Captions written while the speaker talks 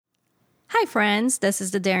Hi friends, this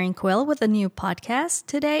is the Daring Quill with a new podcast.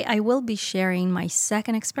 Today I will be sharing my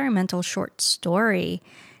second experimental short story.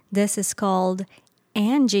 This is called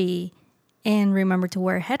Angie, and remember to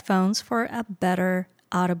wear headphones for a better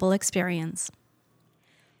audible experience.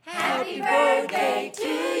 Happy birthday to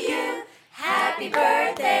you, happy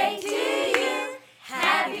birthday to you,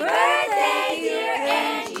 happy birthday dear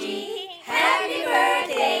Angie, happy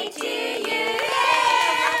birthday to you.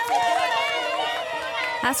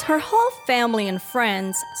 As her whole family and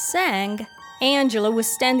friends sang, Angela was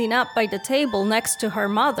standing up by the table next to her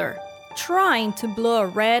mother, trying to blow a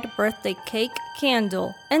red birthday cake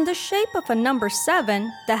candle in the shape of a number 7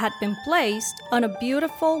 that had been placed on a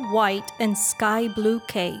beautiful white and sky blue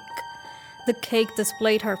cake. The cake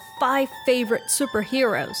displayed her 5 favorite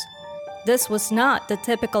superheroes. This was not the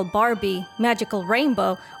typical Barbie, magical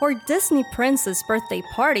rainbow, or Disney princess birthday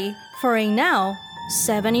party for a now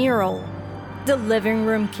 7-year-old. The living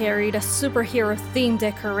room carried a superhero-themed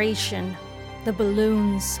decoration. The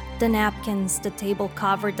balloons, the napkins, the table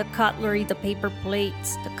cover, the cutlery, the paper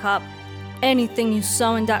plates, the cup. Anything you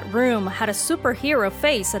saw in that room had a superhero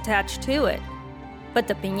face attached to it. But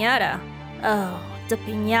the piñata, the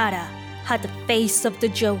piñata had the face of the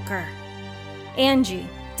Joker. Angie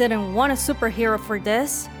didn't want a superhero for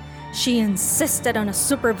this. She insisted on a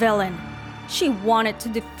supervillain. She wanted to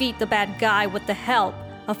defeat the bad guy with the help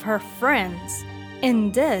of her friends.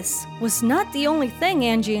 And this was not the only thing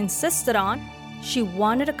Angie insisted on. She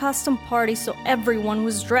wanted a custom party so everyone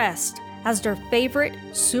was dressed as their favorite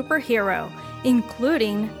superhero,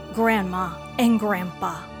 including Grandma and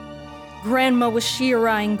Grandpa. Grandma was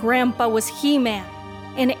She-Ra and Grandpa was He-Man,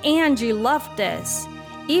 and Angie loved this.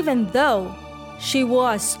 Even though she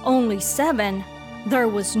was only 7, there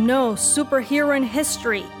was no superhero in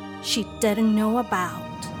history she didn't know about.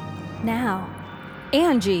 Now,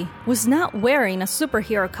 Angie was not wearing a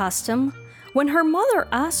superhero costume. When her mother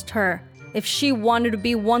asked her if she wanted to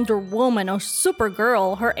be Wonder Woman or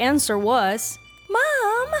Supergirl, her answer was,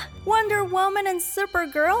 "Mom, Wonder Woman and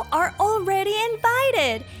Supergirl are already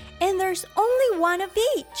invited, and there's only one of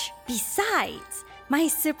each. Besides, my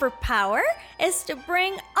superpower is to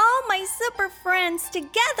bring all my super friends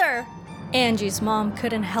together." Angie's mom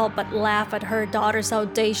couldn't help but laugh at her daughter's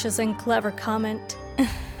audacious and clever comment.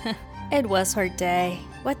 It was her day.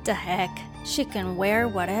 What the heck? She can wear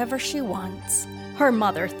whatever she wants, her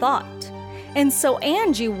mother thought. And so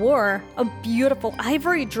Angie wore a beautiful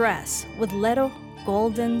ivory dress with little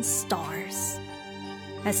golden stars.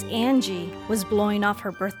 As Angie was blowing off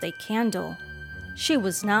her birthday candle, she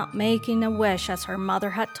was not making a wish as her mother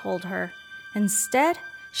had told her. Instead,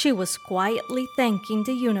 she was quietly thanking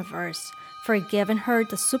the universe for giving her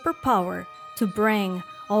the superpower to bring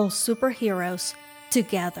all superheroes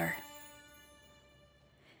together.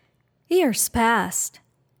 Years passed,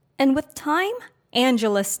 and with time,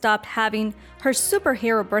 Angela stopped having her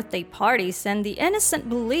superhero birthday parties, and the innocent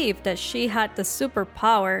believed that she had the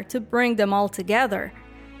superpower to bring them all together.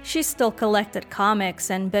 She still collected comics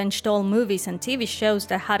and binged all movies and TV shows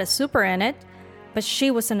that had a super in it, but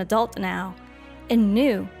she was an adult now and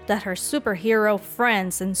knew that her superhero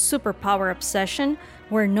friends and superpower obsession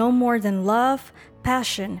were no more than love,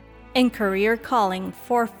 passion, and career calling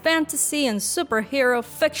for fantasy and superhero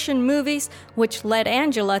fiction movies, which led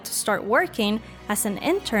Angela to start working as an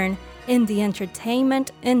intern in the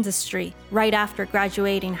entertainment industry right after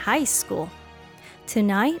graduating high school.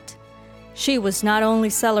 Tonight, she was not only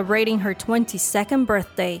celebrating her 22nd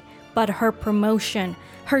birthday, but her promotion,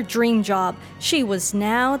 her dream job. She was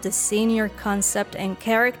now the senior concept and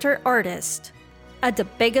character artist at the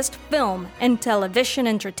biggest film and television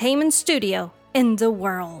entertainment studio in the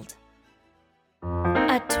world.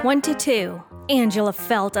 At 22, Angela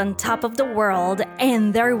felt on top of the world,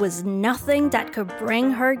 and there was nothing that could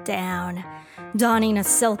bring her down. Donning a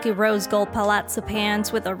silky rose gold palazzo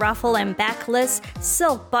pants with a ruffle and backless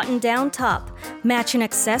silk button-down top, matching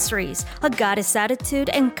accessories, a goddess attitude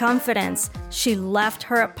and confidence, she left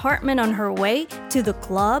her apartment on her way to the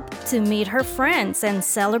club to meet her friends and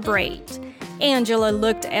celebrate. Angela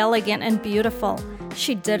looked elegant and beautiful.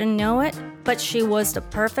 She didn't know it, but she was the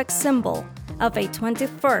perfect symbol of a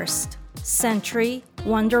 21st century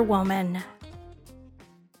Wonder Woman.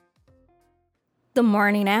 The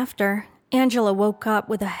morning after, Angela woke up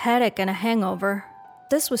with a headache and a hangover.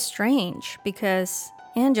 This was strange because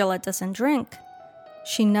Angela doesn't drink.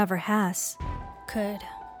 She never has. Could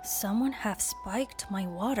someone have spiked my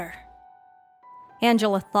water?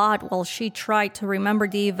 Angela thought while she tried to remember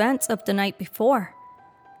the events of the night before.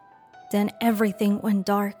 Then everything went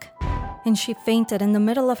dark, and she fainted in the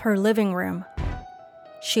middle of her living room.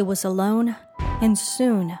 She was alone and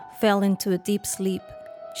soon fell into a deep sleep,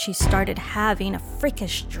 She started having a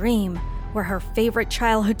freakish dream where her favorite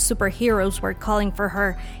childhood superheroes were calling for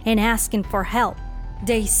her and asking for help.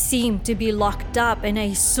 They seemed to be locked up in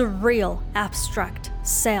a surreal, abstract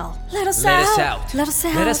cell. Let us out! Let us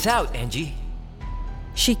out! Let us out, Angie!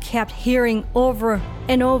 She kept hearing over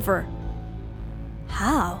and over.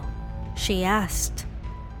 How? She asked.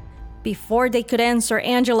 Before they could answer,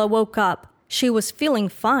 Angela woke up. She was feeling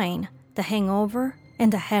fine. The hangover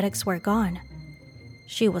and the headaches were gone.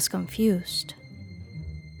 She was confused.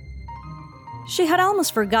 She had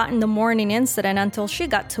almost forgotten the morning incident until she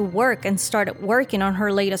got to work and started working on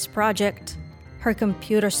her latest project. Her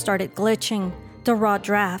computer started glitching. The raw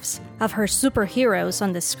drafts of her superheroes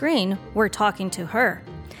on the screen were talking to her.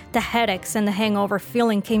 The headaches and the hangover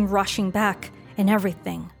feeling came rushing back, and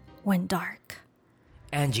everything went dark.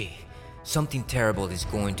 Angie, something terrible is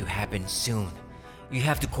going to happen soon. You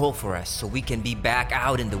have to call for us so we can be back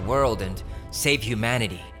out in the world and save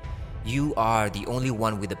humanity. You are the only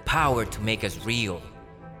one with the power to make us real.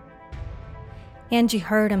 Angie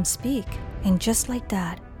heard him speak, and just like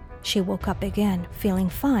that, she woke up again, feeling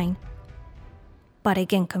fine, but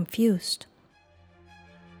again confused.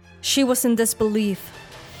 She was in disbelief.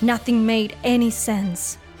 Nothing made any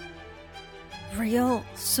sense. Real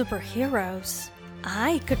superheroes?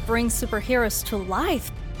 I could bring superheroes to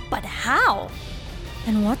life, but how?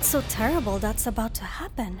 And what's so terrible that's about to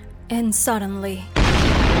happen? And suddenly,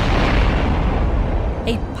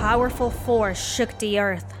 a powerful force shook the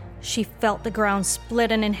earth. She felt the ground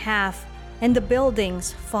splitting in half and the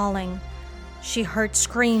buildings falling. She heard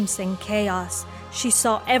screams and chaos. She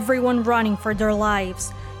saw everyone running for their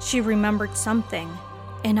lives. She remembered something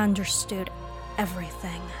and understood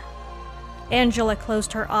everything. Angela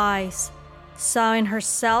closed her eyes, saw in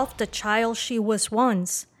herself the child she was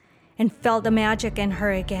once, and felt the magic in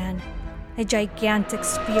her again. A gigantic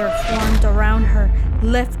sphere formed around her,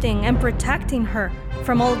 lifting and protecting her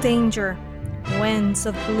from all danger. Winds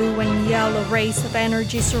of blue and yellow rays of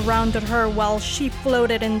energy surrounded her while she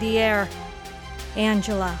floated in the air.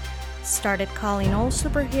 Angela started calling all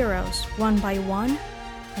superheroes one by one,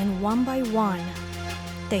 and one by one,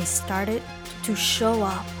 they started to show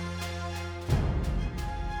up.